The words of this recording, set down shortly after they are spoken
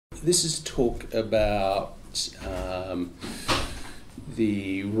this is talk about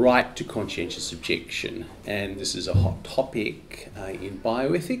the right to conscientious objection, and this is a hot topic in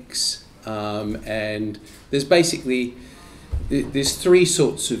bioethics. And there's basically there's three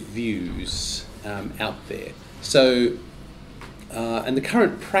sorts of views out there. So, and the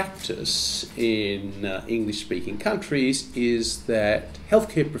current practice in English-speaking countries is that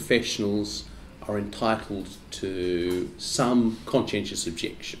healthcare professionals are entitled to some conscientious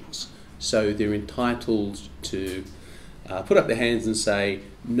objections. So they're entitled to put up their hands and say,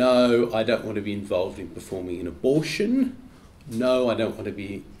 no, I don't want to be involved in performing an abortion. No, I don't want to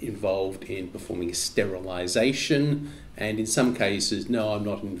be involved in performing a sterilisation. And in some cases, no, I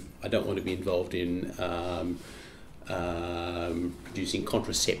don't want to be involved in producing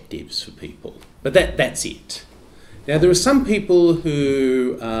contraceptives for people. But that's it. Now, there are some people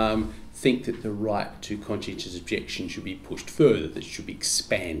who think that the right to conscientious objection should be pushed further, that it should be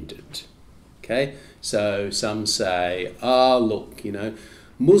expanded. Okay, so some say, look,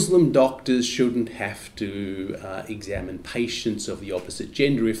 Muslim doctors shouldn't have to examine patients of the opposite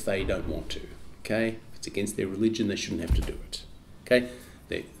gender if they don't want to. Okay, if it's against their religion, they shouldn't have to do it. Okay,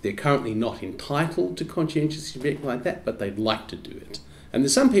 they're currently not entitled to conscientious objection like that, but they'd like to do it. And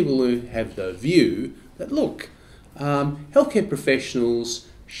there's some people who have the view that, look, healthcare professionals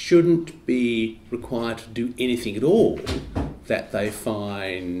shouldn't be required to do anything at all that they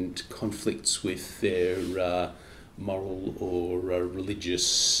find conflicts with their moral or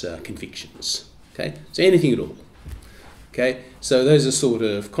religious convictions. Okay, so anything at all. Okay, so those are sort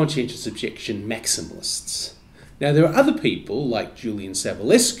of conscientious objection maximalists. Now there are other people like Julian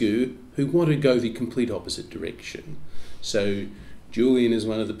Savulescu who want to go the complete opposite direction. So Julian is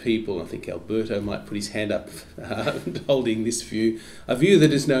one of the people, I think Alberto might put his hand up holding this view, a view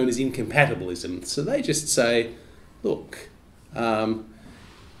that is known as incompatibilism. So they just say, look,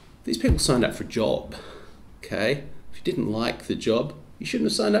 these people signed up for a job, okay? If you didn't like the job, you shouldn't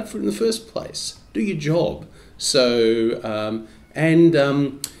have signed up for it in the first place. Do your job. So,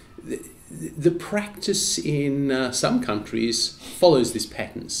 the practice in some countries follows this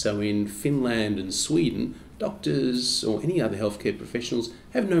pattern. So in Finland and Sweden, doctors or any other healthcare professionals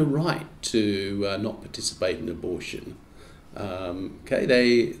have no right to not participate in abortion. Okay,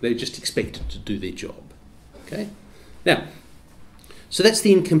 they're just expected to do their job. Okay, now, so that's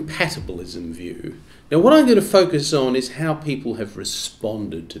the incompatibilism view. Now, what I'm going to focus on is how people have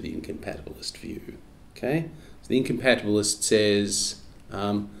responded to the incompatibilist view. Okay, so the incompatibilist says,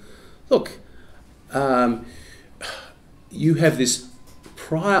 look, you have this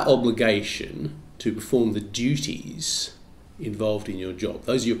prior obligation to perform the duties involved in your job.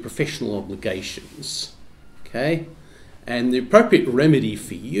 Those are your professional obligations, okay? And the appropriate remedy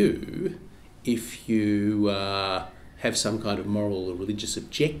for you, if you have some kind of moral or religious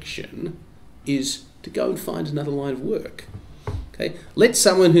objection, is to go and find another line of work, okay? Let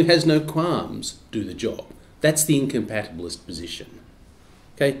someone who has no qualms do the job. That's the incompatibilist position,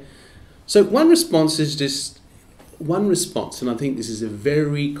 okay? So one response, and I think this is a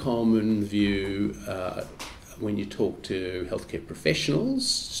very common view when you talk to healthcare professionals.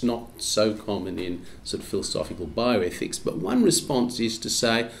 It's not so common in sort of philosophical bioethics, but one response is to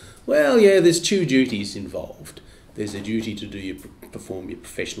say, well, yeah, there's two duties involved. There's a duty to perform your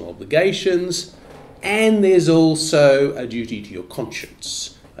professional obligations, and there's also a duty to your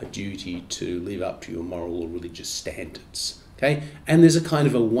conscience, a duty to live up to your moral or religious standards. Okay? And there's a kind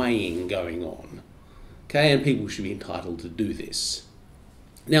of a weighing going on. Okay, and people should be entitled to do this.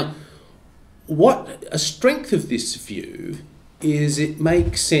 Now, what a strength of this view is it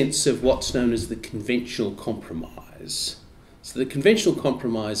makes sense of what's known as the conventional compromise. So the conventional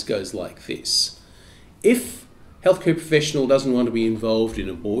compromise goes like this. If a healthcare professional doesn't want to be involved in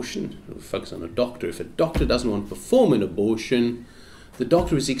abortion, we'll focus on a doctor. If a doctor doesn't want to perform an abortion, the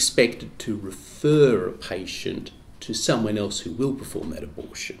doctor is expected to refer a patient to someone else who will perform that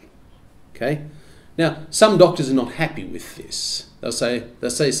abortion. Okay? Now, some doctors are not happy with they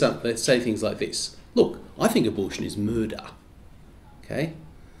say things like this. Look, I think abortion is murder. Okay?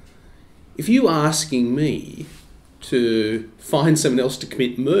 If you're asking me to find someone else to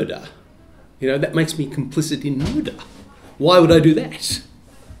commit murder, that makes me complicit in murder. Why would I do that?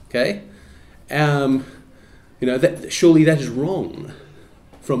 Okay? Surely that is wrong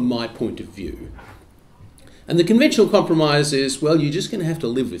from my point of view. And the conventional compromise is, well, you're just going to have to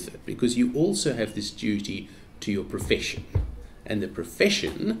live with it because you also have this duty to your profession. And the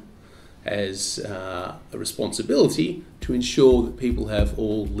profession has a responsibility to ensure that people have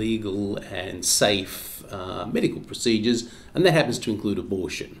all legal and safe medical procedures, and that happens to include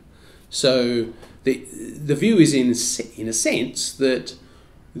abortion. So the view is in a sense that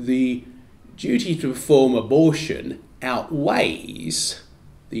the duty to perform abortion outweighs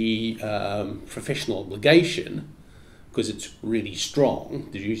the professional obligation, because it's really strong,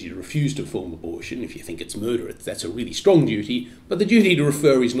 the duty to refuse to perform abortion. If you think it's murder, that's a really strong duty, but the duty to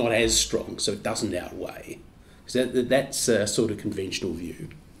refer is not as strong, so it doesn't outweigh. So that's a sort of conventional view.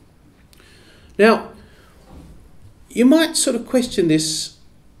 Now, you might sort of question this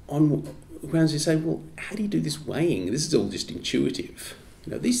on grounds you say, well, how do you do this weighing? This is all just intuitive.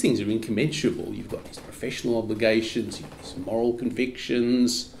 You know, these things are incommensurable. You've got these professional obligations, you've got these moral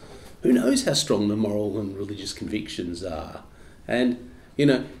convictions. Who knows how strong the moral and religious convictions are? And you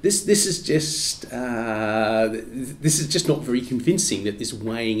know, this is just not very convincing that this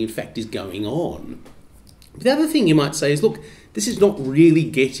weighing, in fact, is going on. The other thing you might say is, look, this is not really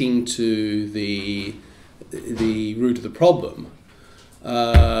getting to the root of the problem.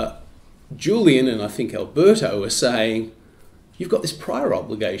 Julian and I think Alberto are saying, you've got this prior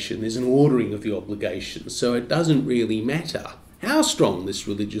obligation, there's an ordering of the obligation, so it doesn't really matter how strong this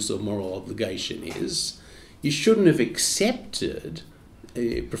religious or moral obligation is. You shouldn't have accepted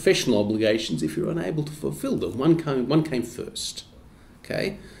professional obligations if you're unable to fulfill them. One came first.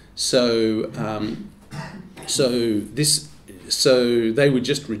 Okay, so they would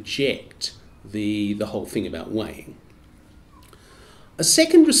just reject the whole thing about weighing. A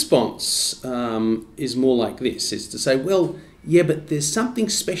second response is more like this: is to say, well, yeah, but there's something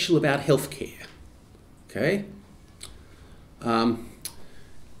special about healthcare. Okay.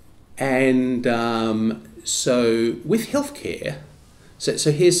 So with healthcare,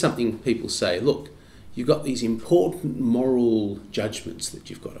 so here's something people say, look, you've got these important moral judgments that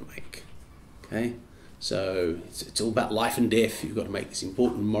you've got to make, okay? So it's all about life and death. You've got to make this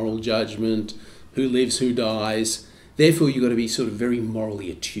important moral judgment, who lives, who dies. Therefore, you've got to be sort of very morally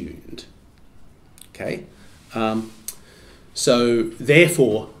attuned, okay? So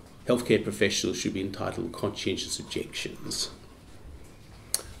therefore, healthcare professionals should be entitled to conscientious objections.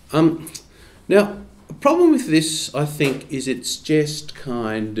 Now, the problem with this, I think, is it's just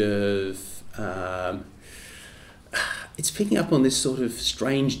kind of, it's picking up on this sort of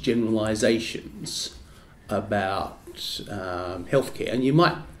strange generalizations about healthcare, and you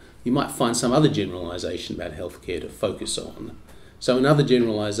might find some other generalization about healthcare to focus on. So another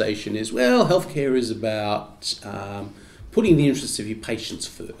generalization is, well, healthcare is about putting the interests of your patients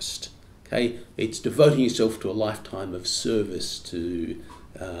first. Okay, it's devoting yourself to a lifetime of service to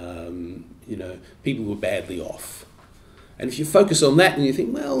you know, people who are badly off. And if you focus on that and you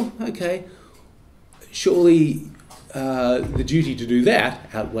think, well, okay, surely the duty to do that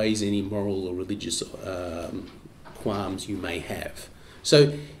outweighs any moral or religious qualms you may have.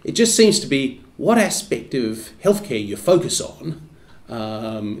 So it just seems to be what aspect of healthcare you focus on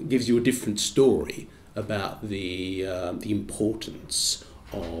gives you a different story about the importance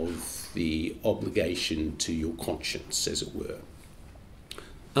of the obligation to your conscience, as it were.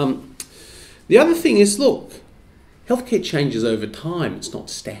 The other thing is, look, healthcare changes over time. It's not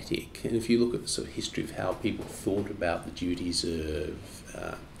static. And if you look at the sort of history of how people thought about the duties of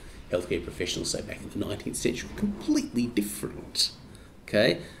healthcare professionals, say back in the 19th century, completely different.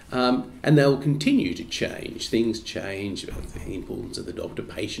 Okay, and they'll continue to change. Things change. The importance of the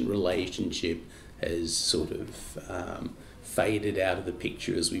doctor-patient relationship has sort of faded out of the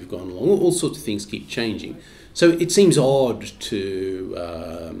picture as we've gone along. All sorts of things keep changing. So it seems odd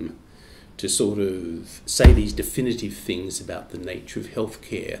to sort of say these definitive things about the nature of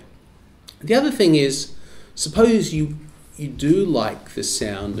healthcare. The other thing is, suppose you do like the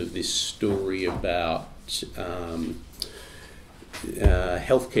sound of this story about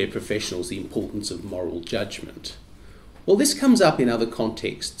healthcare professionals, the importance of moral judgment. Well, this comes up in other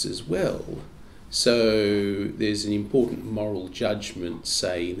contexts as well. So there's an important moral judgment,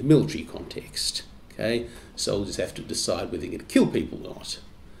 say, in the military context. Okay, soldiers have to decide whether they're going to kill people or not.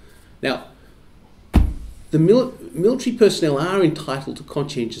 Now, the military personnel are entitled to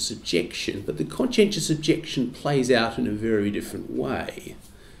conscientious objection, but the conscientious objection plays out in a very different way.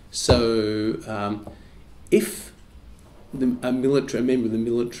 So if a member of the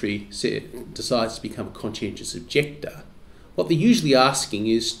military decides to become a conscientious objector, what they're usually asking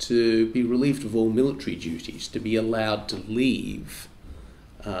is to be relieved of all military duties, to be allowed to leave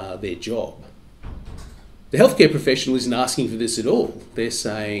their job. The healthcare professional isn't asking for this at all. They're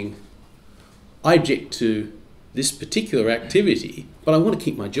saying, I object to this particular activity, but I want to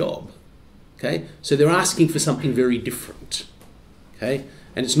keep my job. Okay? So they're asking for something very different. Okay?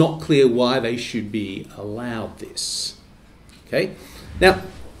 And it's not clear why they should be allowed this. Okay? Now,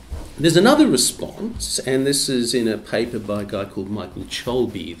 There's another response, and this is in a paper by a guy called Michael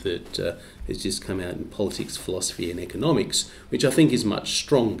Cholby that has just come out in Politics, Philosophy and Economics, which I think is much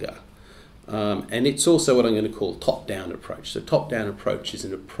stronger. And it's also what I'm going to call top-down approach. So top-down approach is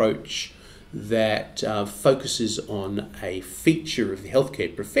an approach that focuses on a feature of the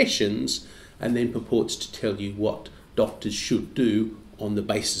healthcare professions and then purports to tell you what doctors should do on the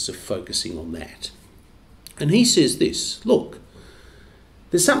basis of focusing on that. And he says this, look,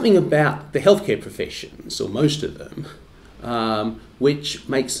 there's something about the healthcare professions, or most of them, which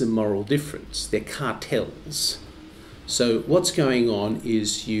makes a moral difference. They're cartels. So what's going on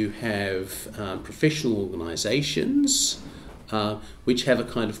is you have professional organisations which have a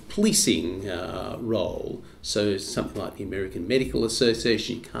kind of policing role. So something like the American Medical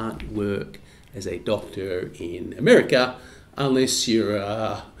Association, you can't work as a doctor in America unless you're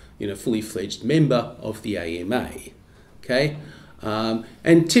a fully fledged member of the AMA. Okay?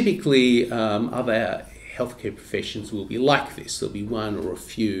 And typically other healthcare professions will be like this. There'll be one or a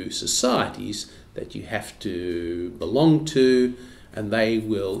few societies that you have to belong to, and they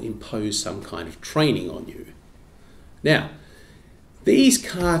will impose some kind of training on you. Now, these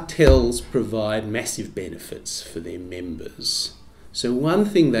cartels provide massive benefits for their members. So one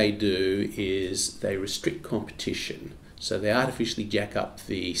thing they do is they restrict competition. So they artificially jack up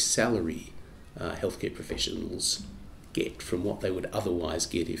the salary healthcare professionals get from what they would otherwise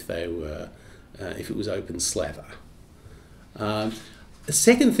get if they were, if it was open slather. The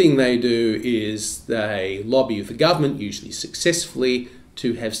second thing they do is they lobby with the government, usually successfully,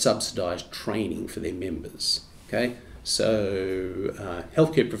 to have subsidised training for their members. Okay, so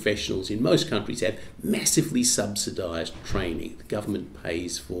healthcare professionals in most countries have massively subsidised training. The government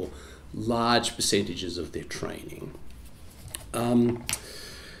pays for large percentages of their training. And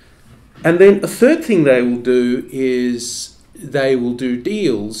then a third thing they will do is they will do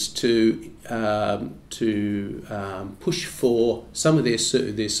deals to push for some of their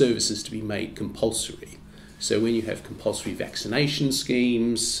services to be made compulsory. So when you have compulsory vaccination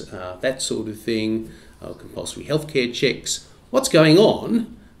schemes, that sort of thing, compulsory healthcare checks, what's going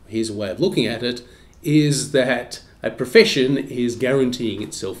on, here's a way of looking at it, is that a profession is guaranteeing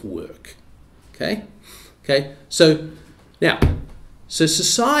itself work. Okay? So now, so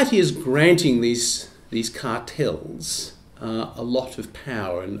society is granting these cartels a lot of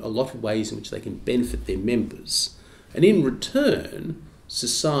power and a lot of ways in which they can benefit their members. And in return,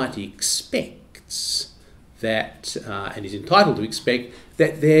 society expects that, and is entitled to expect,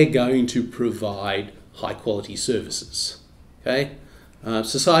 that they're going to provide high quality services. Okay?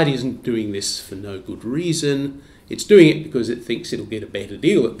 Society isn't doing this for no good reason. It's doing it because it thinks it'll get a better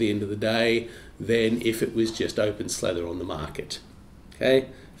deal at the end of the day than if it was just open slather on the market. Okay?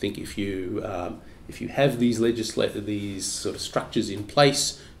 I think if you have these sort of structures in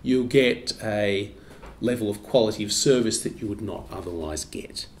place, you'll get a level of quality of service that you would not otherwise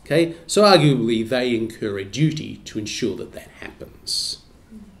get. Okay? So arguably they incur a duty to ensure that that happens.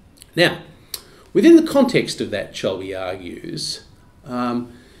 Now, within the context of that, Cholby argues,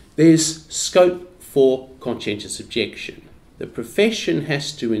 there's scope for conscientious objection. The profession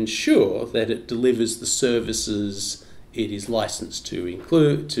has to ensure that it delivers the services it is licensed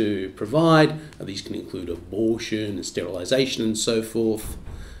to provide. These can include abortion and sterilisation and so forth.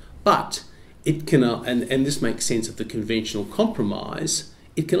 But it can, and this makes sense of the conventional compromise,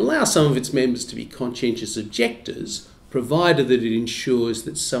 it can allow some of its members to be conscientious objectors, provided that it ensures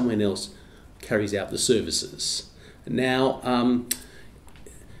that someone else carries out the services. Now,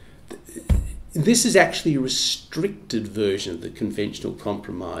 this is actually a restricted version of the conventional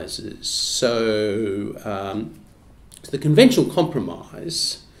compromises. So the conventional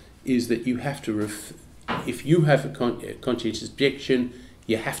compromise is that you have to, if you have a conscientious objection,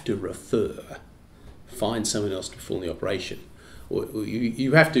 you have to refer, find someone else to perform the operation. Or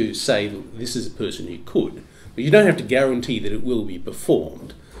you have to say, this is a person who could, but you don't have to guarantee that it will be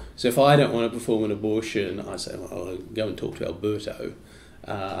performed. So if I don't want to perform an abortion, I say, well, I'll go and talk to Alberto,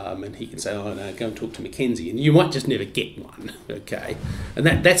 and he can say, oh no, go and talk to Mackenzie, and you might just never get one, okay? And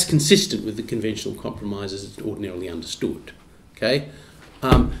that's consistent with the conventional compromises ordinarily understood, okay?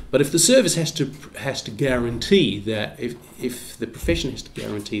 But if the service has to guarantee that, if the profession has to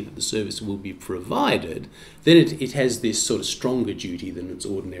guarantee that the service will be provided, then it has this sort of stronger duty than it's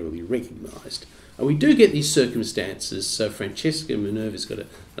ordinarily recognised. And we do get these circumstances. So Francesca Minerva's got a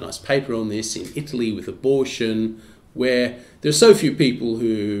nice paper on this in Italy with abortion, where there are so few people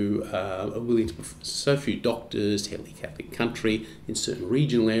who are willing to, so few doctors, heavily Catholic country, in certain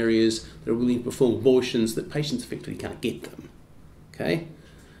regional areas, that are willing to perform abortions that patients effectively can't get them. Okay?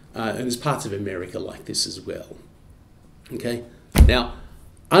 And there's parts of America like this as well. Okay? Now,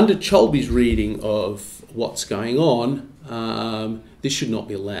 under Cholby's reading of what's going on, this should not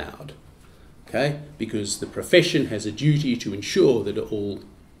be allowed, okay? Because the profession has a duty to ensure that all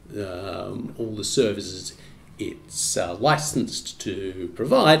the services it's licensed to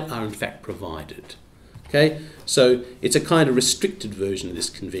provide are in fact provided, okay? So it's a kind of restricted version of this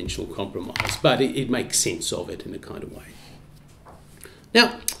conventional compromise, but it makes sense of it in a kind of way.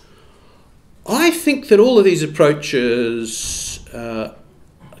 Now, I think that all of these approaches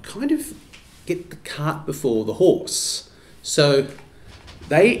kind of get the cart before the horse. So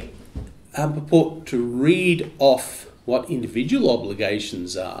they purport to read off what individual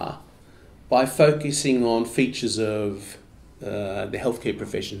obligations are by focusing on features of the healthcare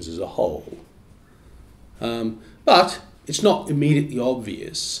professions as a whole. But it's not immediately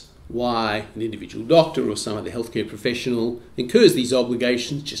obvious why an individual doctor or some other healthcare professional incurs these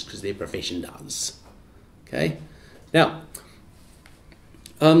obligations just because their profession does. Okay? Now,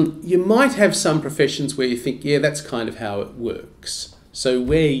 you might have some professions where you think, yeah, that's kind of how it works. So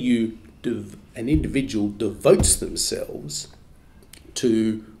where an individual devotes themselves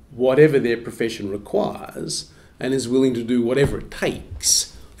to whatever their profession requires and is willing to do whatever it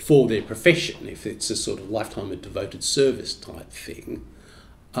takes for their profession, if it's a sort of lifetime of devoted service type thing,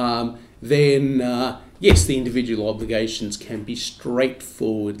 then yes, the individual obligations can be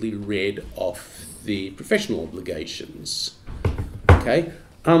straightforwardly read off the professional obligations. Okay,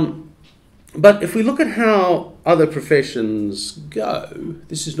 but if we look at how other professions go,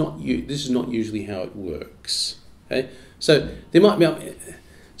 this is not usually how it works. Okay, so there might be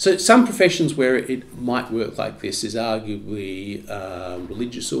some professions where it might work like this is arguably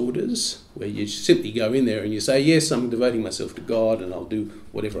religious orders, where you simply go in there and you say, yes, I'm devoting myself to God and I'll do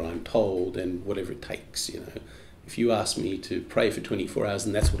whatever I'm told and whatever it takes. You know, if you ask me to pray for 24 hours,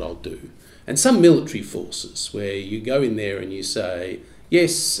 then that's what I'll do. And some military forces where you go in there and you say,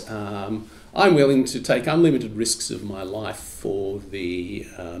 yes, I'm willing to take unlimited risks of my life for the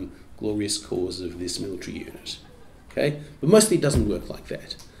glorious cause of this military unit. Okay, but mostly it doesn't work like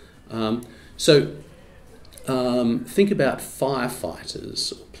that. So think about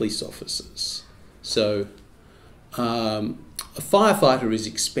firefighters or police officers. So a firefighter is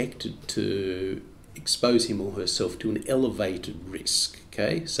expected to expose him or herself to an elevated risk.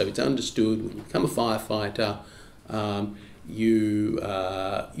 Okay, so it's understood when you become a firefighter, you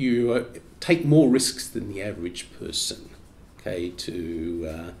take more risks than the average person. Okay,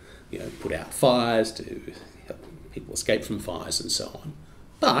 to put out fires, to help people escape from fires, and so on.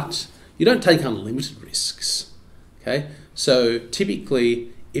 But you don't take unlimited risks. Okay, so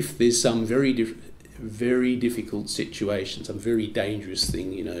typically, if there's some very difficult situation, some very dangerous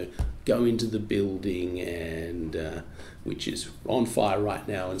thing, go into the building and which is on fire right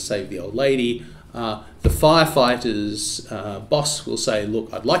now and save the old lady. The firefighter's boss will say,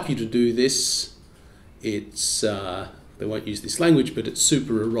 "Look, I'd like you to do this. It's they won't use this language, but it's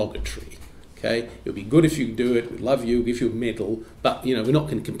supererogatory. Okay, it'll be good if you do it. We'd love you, give you a medal, but we're not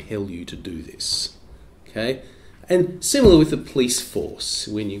going to compel you to do this." Okay, and similar with the police force,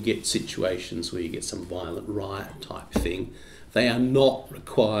 when you get situations where you get some violent riot type thing, they are not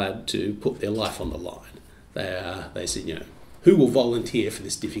required to put their life on the line. They said, who will volunteer for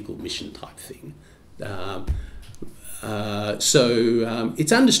this difficult mission type thing. So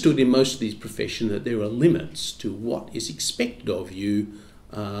it's understood in most of these professions that there are limits to what is expected of you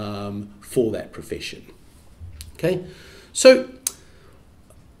for that profession. Okay, so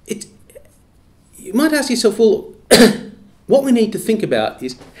you might ask yourself, well, what we need to think about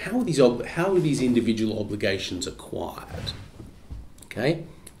is how are these individual obligations acquired? Okay,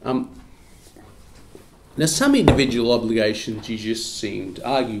 now some individual obligations you just seem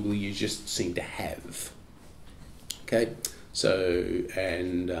to have. Okay, so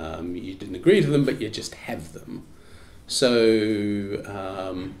and you didn't agree to them, but you just have them.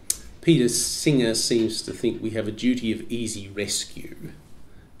 So Peter Singer seems to think we have a duty of easy rescue.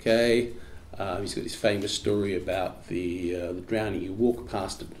 Okay, he's got this famous story about the drowning. You walk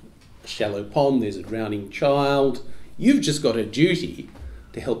past a shallow pond, there's a drowning child. You've just got a duty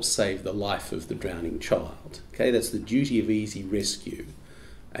to help save the life of the drowning child. Okay, that's the duty of easy rescue.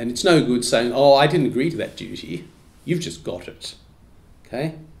 And it's no good saying, oh, I didn't agree to that duty. You've just got it.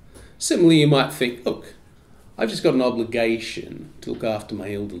 Okay? Similarly, you might think, look, I've just got an obligation to look after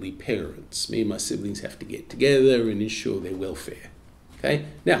my elderly parents. Me and my siblings have to get together and ensure their welfare. Okay?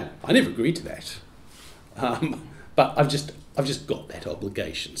 Now, I never agreed to that. But I've just got that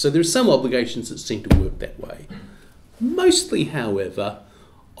obligation. So there are some obligations that seem to work that way. Mostly, however,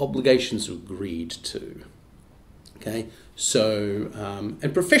 obligations are agreed to. Okay? So,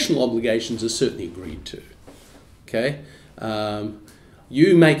 and professional obligations are certainly agreed to. Okay?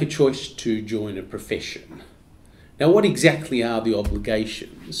 you make a choice to join a profession. Now, what exactly are the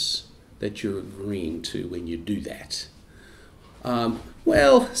obligations that you're agreeing to when you do that?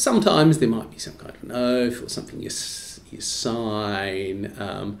 Well, sometimes there might be some kind of an oath or something you sign,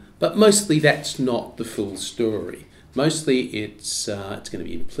 but mostly that's not the full story. Mostly it's going to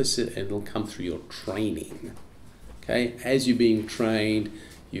be implicit and it'll come through your training. Okay, as you're being trained,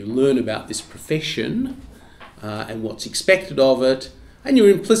 you learn about this profession and what's expected of it, and you're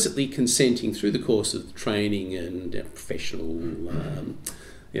implicitly consenting through the course of the training and professional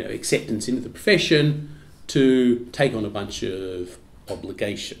acceptance into the profession to take on a bunch of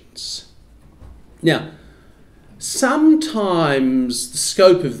obligations. Now, sometimes the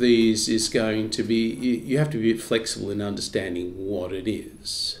scope of these is going to be, you have to be a bit flexible in understanding what it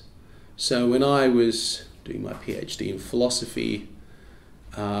is. So when I was doing my PhD in philosophy,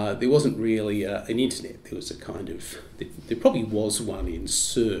 there wasn't really an internet. There was a kind of, there probably was one in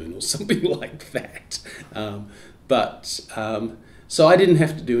CERN or something like that. So I didn't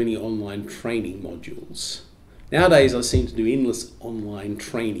have to do any online training modules. Nowadays, I seem to do endless online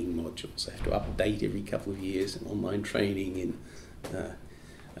training modules. I have to update every couple of years in online training in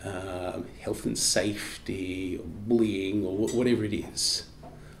health and safety, or bullying, or whatever it is.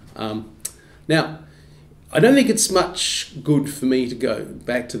 Now, I don't think it's much good for me to go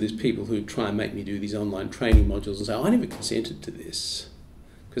back to these people who try and make me do these online training modules and say, I never consented to this.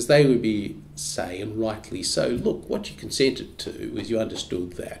 Because they would be, say, and rightly so, look, what you consented to was you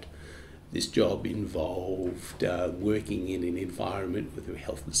understood that this job involved working in an environment with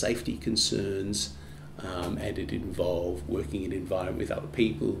health and safety concerns, and it involved working in an environment with other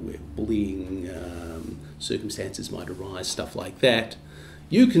people where bullying circumstances might arise, stuff like that.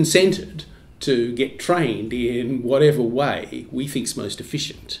 You consented to get trained in whatever way we think's most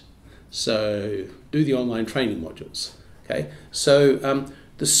efficient. So do the online training modules. Okay, so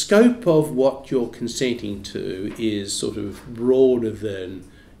the scope of what you're consenting to is sort of broader than,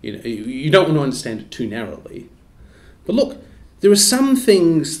 you don't want to understand it too narrowly. But look, there are some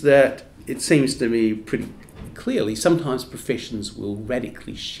things that it seems to me pretty clearly, sometimes professions will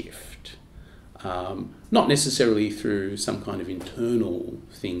radically shift. Not necessarily through some kind of internal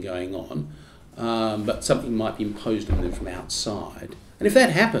thing going on, but something might be imposed on them from outside. And if that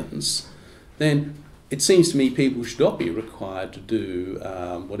happens, then it seems to me people should not be required to do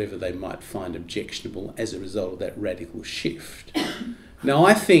whatever they might find objectionable as a result of that radical shift. Now,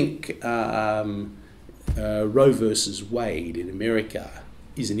 I think Roe versus Wade in America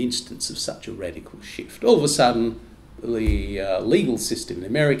is an instance of such a radical shift. All of a sudden, the legal system in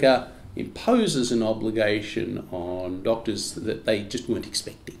America imposes an obligation on doctors that they just weren't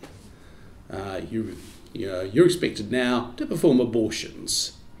expecting. You're expected now to perform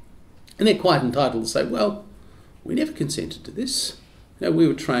abortions. And they're quite entitled to say, well, we never consented to this. We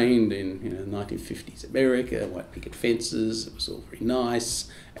were trained in 1950s America, white picket fences, it was all very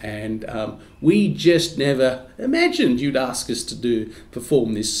nice, and we just never imagined you'd ask us to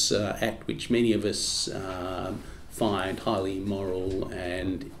perform this act which many of us find highly immoral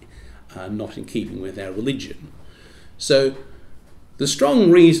and not in keeping with our religion. So the strong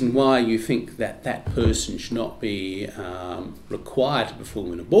reason why you think that that person should not be required to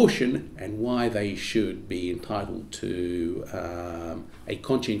perform an abortion and why they should be entitled to a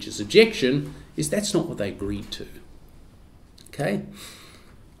conscientious objection is that's not what they agreed to. Okay?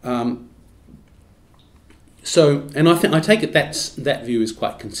 And I take it that view is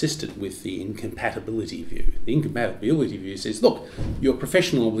quite consistent with the incompatibility view. The incompatibility view says, look, your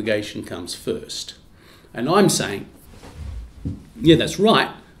professional obligation comes first. And I'm saying, yeah, that's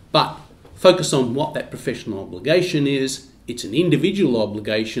right, but focus on what that professional obligation is. It's an individual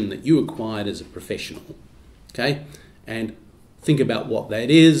obligation that you acquired as a professional, okay? And think about what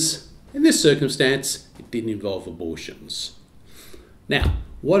that is. In this circumstance, it didn't involve abortions. Now,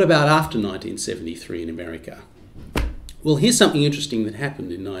 what about after 1973 in America? Well, here's something interesting that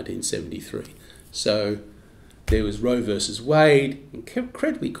happened in 1973. So there was Roe versus Wade,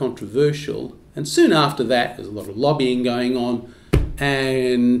 incredibly controversial, and soon after that, there's a lot of lobbying going on,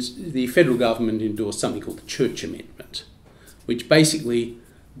 and the federal government endorsed something called the Church Amendment, which basically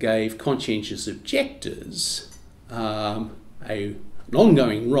gave conscientious objectors an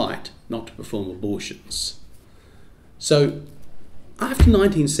ongoing right not to perform abortions. So after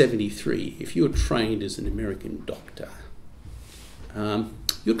 1973, if you're trained as an American doctor,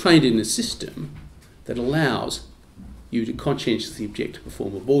 you're trained in a system that allows you to conscientiously object to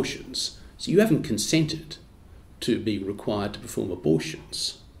perform abortions. So you haven't consented to be required to perform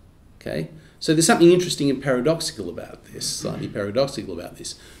abortions. Okay? So there's something interesting and paradoxical about this, slightly paradoxical about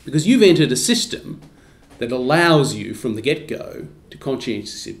this, because you've entered a system that allows you from the get-go to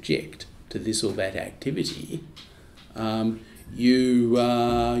conscientiously object to this or that activity,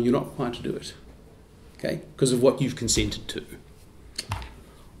 you're not required to do it, okay, because of what you've consented to.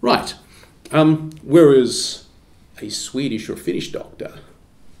 Right. Whereas a Swedish or Finnish doctor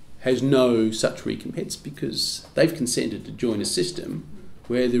has no such recompense because they've consented to join a system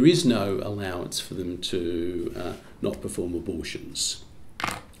where there is no allowance for them to not perform abortions.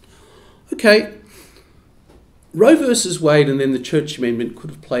 Okay, Roe versus Wade and then the Church Amendment could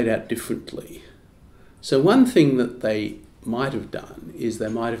have played out differently. So one thing that they might have done is they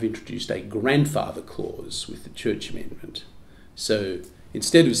might have introduced a grandfather clause with the Church Amendment. So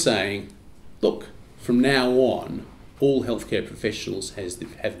instead of saying, look, from now on, all healthcare professionals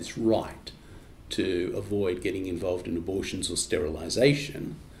have this right to avoid getting involved in abortions or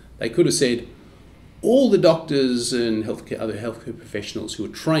sterilisation, they could have said, all the doctors and other healthcare professionals who were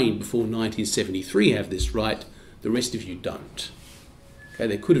trained before 1973 have this right, the rest of you don't. Okay,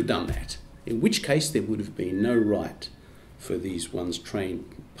 they could have done that, in which case there would have been no right for these ones trained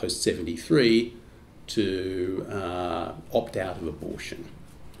post-73 to opt out of abortion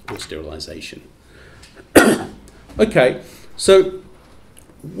or sterilisation. Okay, so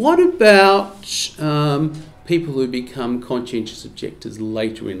what about people who become conscientious objectors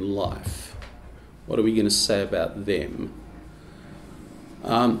later in life? What are we going to say about them?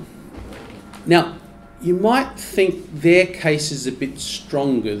 Now, you might think their case is a bit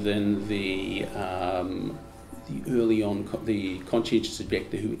stronger than the the conscientious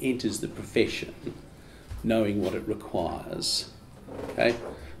objector who enters the profession knowing what it requires. Okay,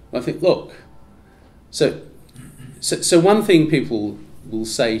 I think, look, so one thing people will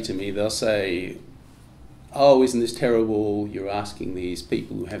say to me, they'll say, oh, isn't this terrible? You're asking these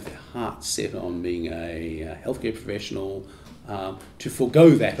people who have their hearts set on being a healthcare professional to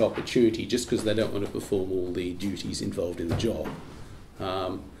forego that opportunity just because they don't want to perform all the duties involved in the job.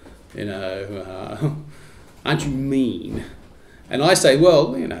 Aren't you mean? And I say,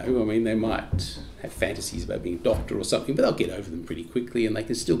 well, they might have fantasies about being a doctor or something, but they'll get over them pretty quickly and they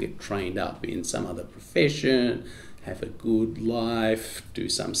can still get trained up in some other profession, have a good life, do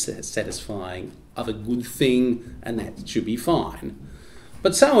some satisfying other good thing, and that should be fine.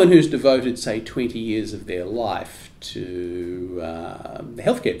 But someone who's devoted, say, 20 years of their life to the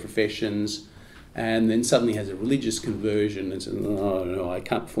healthcare professions and then suddenly has a religious conversion and says, oh, no, I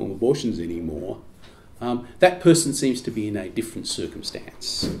can't perform abortions anymore, that person seems to be in a different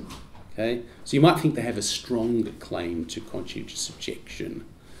circumstance. Okay? So you might think they have a stronger claim to conscientious objection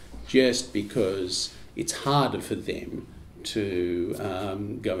just because it's harder for them to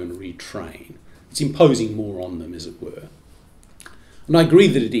go and retrain. It's imposing more on them, as it were. And I agree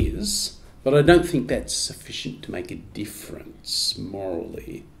that it is, but I don't think that's sufficient to make a difference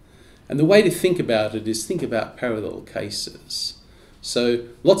morally. And the way to think about it is think about parallel cases. So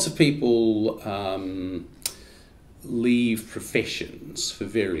lots of people leave professions for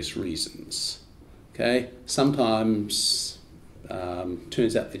various reasons. Okay, sometimes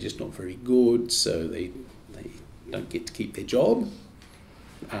turns out they're just not very good, so they don't get to keep their job.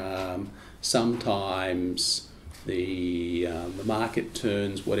 Sometimes the market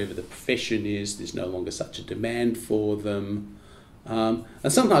turns, whatever the profession is, there's no longer such a demand for them. And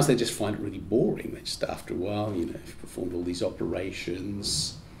sometimes they just find it really boring. They just, after a while, you've performed all these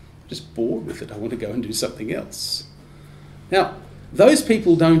operations, I'm just bored with it. I want to go and do something else. Now, those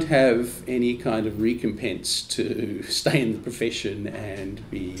people don't have any kind of recompense to stay in the profession and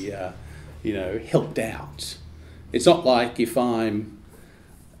be, helped out. It's not like if I'm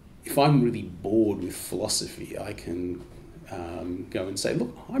really bored with philosophy, I can go and say,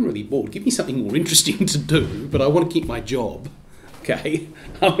 look, I'm really bored. Give me something more interesting to do, but I want to keep my job. Okay,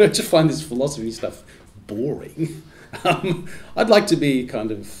 I just find this philosophy stuff boring. I'd like to be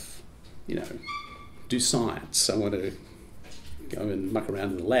kind of, do science. I want to go and muck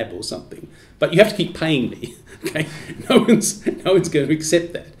around in the lab or something. But you have to keep paying me. Okay, no one's going to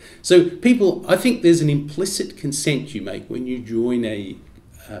accept that. So people, I think there's an implicit consent you make when you join a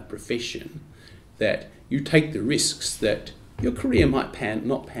profession that you take the risks that your career might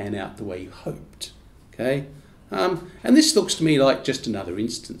not pan out the way you hoped. Okay. And this looks to me like just another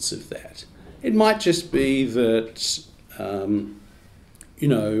instance of that. It might just be that,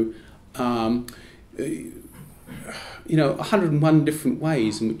 101 different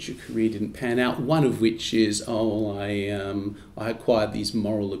ways in which your career didn't pan out, one of which is, I acquired these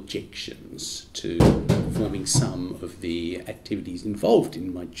moral objections to performing some of the activities involved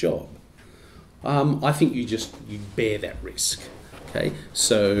in my job. I think you bear that risk. Okay,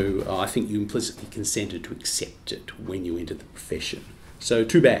 so I think you implicitly consented to accept it when you entered the profession. So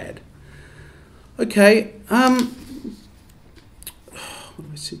too bad. Okay. What do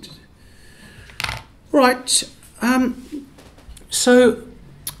I say? Right. So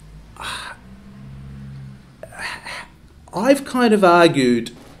I've kind of argued,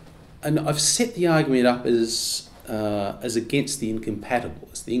 and I've set the argument up as against the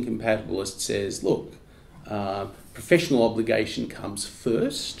incompatibilist. The incompatibilist says, look, professional obligation comes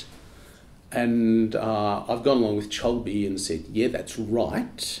first, and I've gone along with Cholby and said, yeah, that's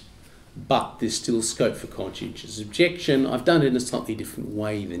right, but there's still scope for conscientious objection. I've done it in a slightly different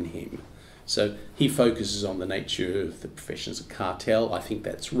way than him. So he focuses on the nature of the profession as a cartel. I think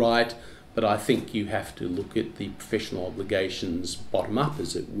that's right, but I think you have to look at the professional obligations bottom up,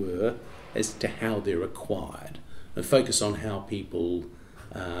 as it were, as to how they're acquired, and focus on how people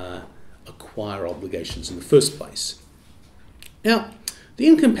acquire obligations in the first place. Now, the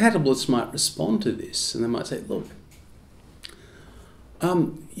incompatibilists might respond to this, and they might say, look,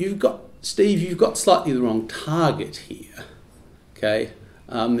 Steve, you've got slightly the wrong target here, okay?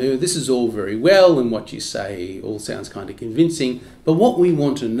 This is all very well, and what you say all sounds kind of convincing, but what we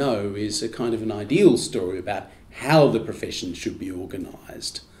want to know is a kind of an ideal story about how the profession should be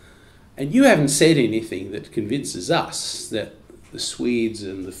organised. And you haven't said anything that convinces us that the Swedes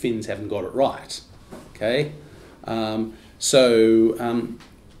and the Finns haven't got it right, okay?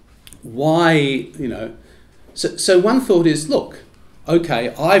 Why, you know... So one thought is, look, okay,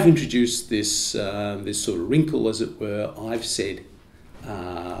 I've introduced this, this sort of wrinkle, as it were. I've said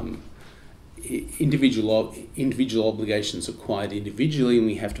individual obligations acquired individually, and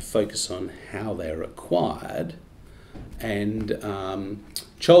we have to focus on how they're acquired. And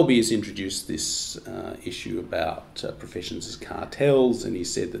Cholby has introduced this issue about professions as cartels, and he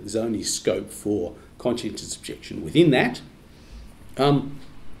said that there's only scope for conscientious objection within that.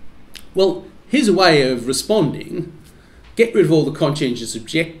 Well, here's a way of responding. Get rid of all the conscientious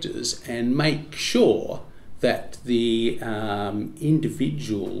objectors and make sure that the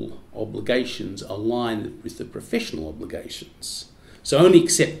individual obligations align with the professional obligations. So only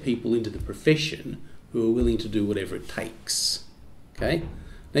accept people into the profession who are willing to do whatever it takes. Okay.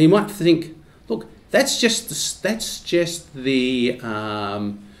 Now you might think, look, that's just the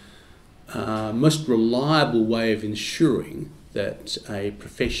most reliable way of ensuring that a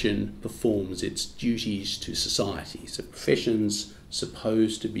profession performs its duties to society. So professions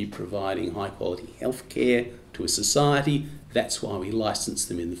supposed to be providing high quality healthcare to a society. That's why we license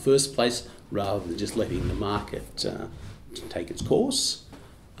them in the first place, rather than just letting the market take its course.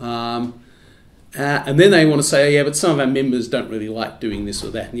 And then they want to say, oh, yeah, but some of our members don't really like doing this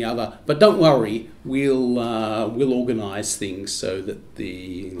or that and the other. But don't worry, we'll organise things so that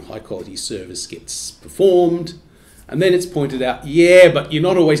the high quality service gets performed. And then it's pointed out, yeah, but you're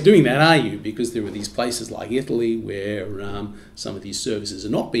not always doing that, are you? Because there are these places like Italy where some of these services are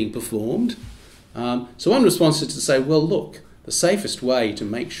not being performed. So one response is to say, well, look, the safest way to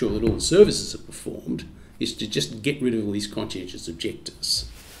make sure that all the services are performed is to just get rid of all these conscientious objectors.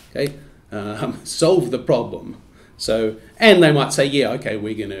 Okay, solve the problem. So, and they might say, yeah, okay,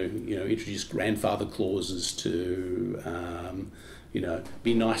 we're going to, introduce grandfather clauses to,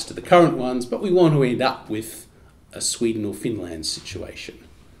 be nice to the current ones, but we want to end up with a Sweden or Finland situation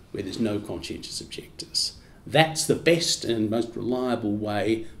where there's no conscientious objectors. That's the best and most reliable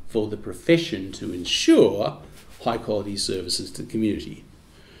way for the profession to ensure high quality services to the community.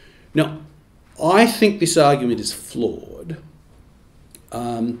 Now, I think this argument is flawed,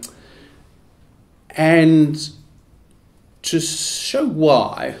 and to show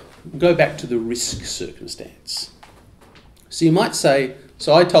why, go back to the risk circumstance. So you might say,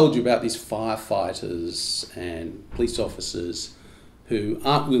 so I told you about these firefighters and police officers who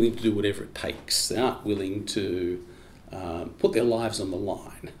aren't willing to do whatever it takes. They aren't willing to put their lives on the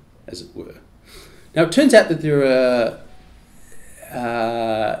line, as it were. Now it turns out that there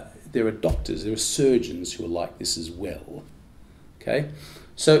are doctors, there are surgeons who are like this as well. Okay,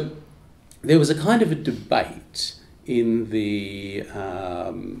 so there was a kind of a debate in the,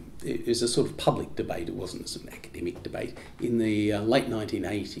 it was a sort of public debate, it wasn't an academic debate, in the late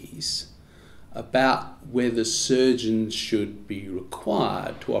 1980s about whether surgeons should be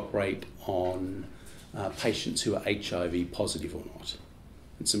required to operate on patients who are HIV positive or not.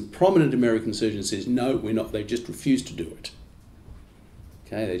 And some prominent American surgeons says, no, we're not, they just refused to do it.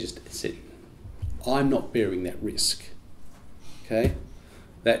 Okay, they just said, I'm not bearing that risk. Okay,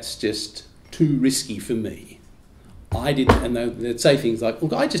 that's just too risky for me. I didn't, and they'd say things like,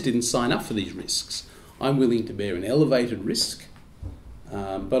 look, I just didn't sign up for these risks. I'm willing to bear an elevated risk,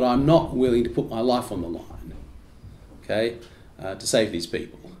 but I'm not willing to put my life on the line, okay, to save these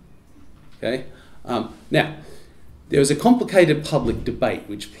people, okay? Now, there was a complicated public debate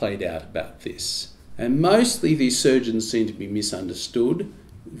which played out about this. And mostly these surgeons seemed to be misunderstood.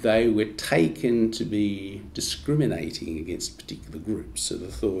 They were taken to be discriminating against particular groups. So the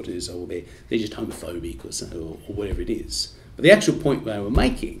thought is, oh, they're just homophobic or whatever it is. But the actual point they were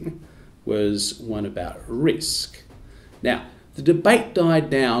making was one about risk. Now, the debate died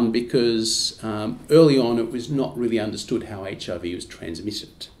down because early on it was not really understood how HIV was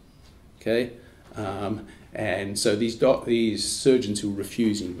transmitted. Okay, and so these surgeons who were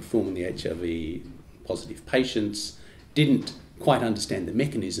refusing to perform the HIV positive patients didn't quite understand the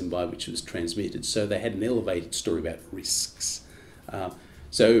mechanism by which it was transmitted, so they had an elevated story about risks.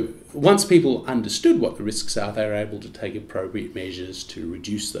 So once people understood what the risks are, they were able to take appropriate measures to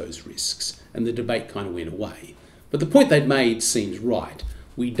reduce those risks, and the debate kind of went away. But the point they'd made seems right.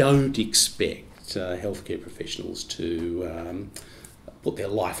 We don't expect healthcare professionals to put their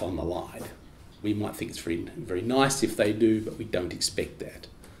life on the line. We might think it's very, very nice if they do, but we don't expect that.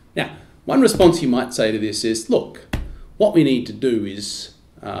 Now, one response you might say to this is, look, what we need to do is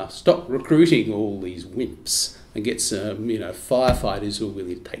stop recruiting all these wimps and get some, firefighters who are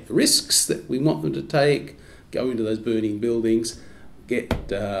willing to take the risks that we want them to take, go into those burning buildings, get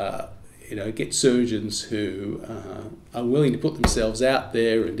surgeons who are willing to put themselves out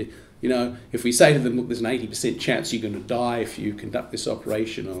there. And, if we say to them, look, there's an 80% chance you're going to die if you conduct this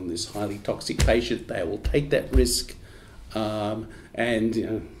operation on this highly toxic patient, they will take that risk, and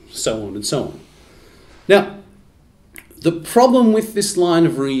so on and so on. Now, the problem with this line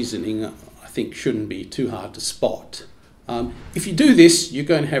of reasoning, I think, shouldn't be too hard to spot. If you do this, you're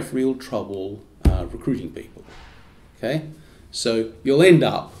going to have real trouble recruiting people. Okay, so you'll end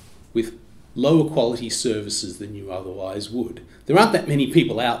up with lower quality services than you otherwise would. There aren't that many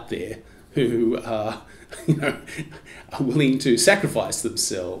people out there who are willing to sacrifice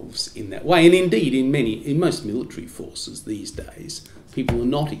themselves in that way. And indeed, in most military forces these days, people are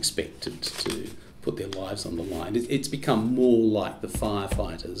not expected to put their lives on the line. It's become more like the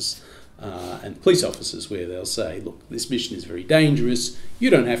firefighters and police officers, where they'll say, look, this mission is very dangerous, you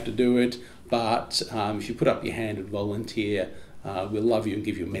don't have to do it, but if you put up your hand and volunteer, we'll love you and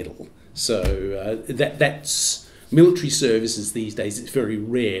give you a medal. So that's military services these days. It's very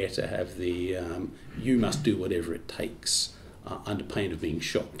rare to have the you must do whatever it takes under pain of being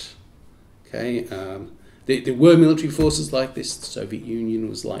shot. Okay, there were military forces like this. The Soviet Union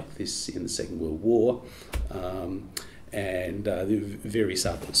was like this in the Second World War, and there were various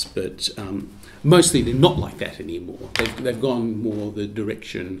others, but mostly they're not like that anymore. They've gone more the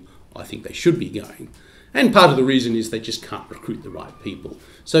direction I think they should be going. And part of the reason is they just can't recruit the right people.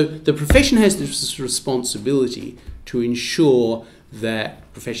 So the profession has this responsibility to ensure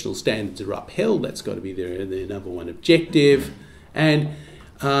that professional standards are upheld. That's got to be their number one objective. And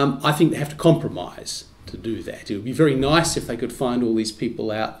I think they have to compromise to do that. It would be very nice if they could find all these people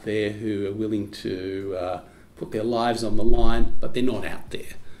out there who are willing to put their lives on the line, but they're not out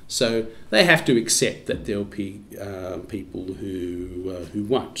there. So they have to accept that there'll be people who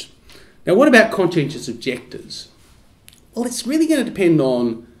won't. Now, what about conscientious objectors? Well, it's really going to depend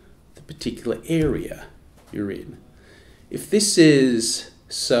on the particular area you're in. If this is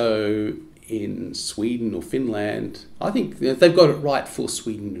so in Sweden or Finland, I think they've got it right for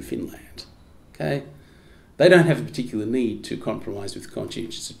Sweden and Finland. Okay, they don't have a particular need to compromise with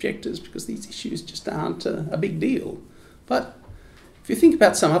conscientious objectors because these issues just aren't a big deal. But if you think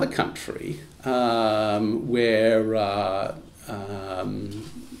about some other country where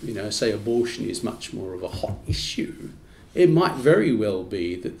say abortion is much more of a hot issue, it might very well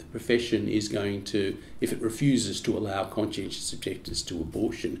be that the profession is going to, if it refuses to allow conscientious objectors to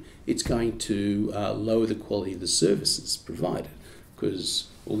abortion, it's going to lower the quality of the services provided, because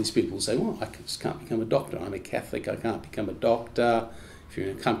all these people will say, well, I just can't become a doctor. I'm a Catholic, I can't become a doctor. If you're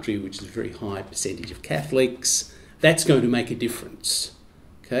in a country which is a very high percentage of Catholics, that's going to make a difference.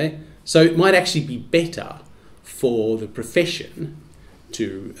 Okay, so it might actually be better for the profession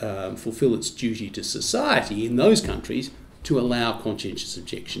to fulfil its duty to society in those countries to allow conscientious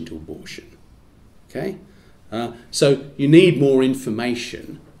objection to abortion. Okay, so you need more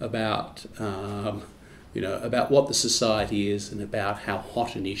information about about what the society is and about how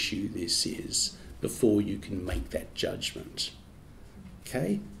hot an issue this is before you can make that judgment.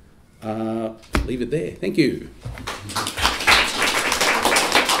 Okay, leave it there. Thank you.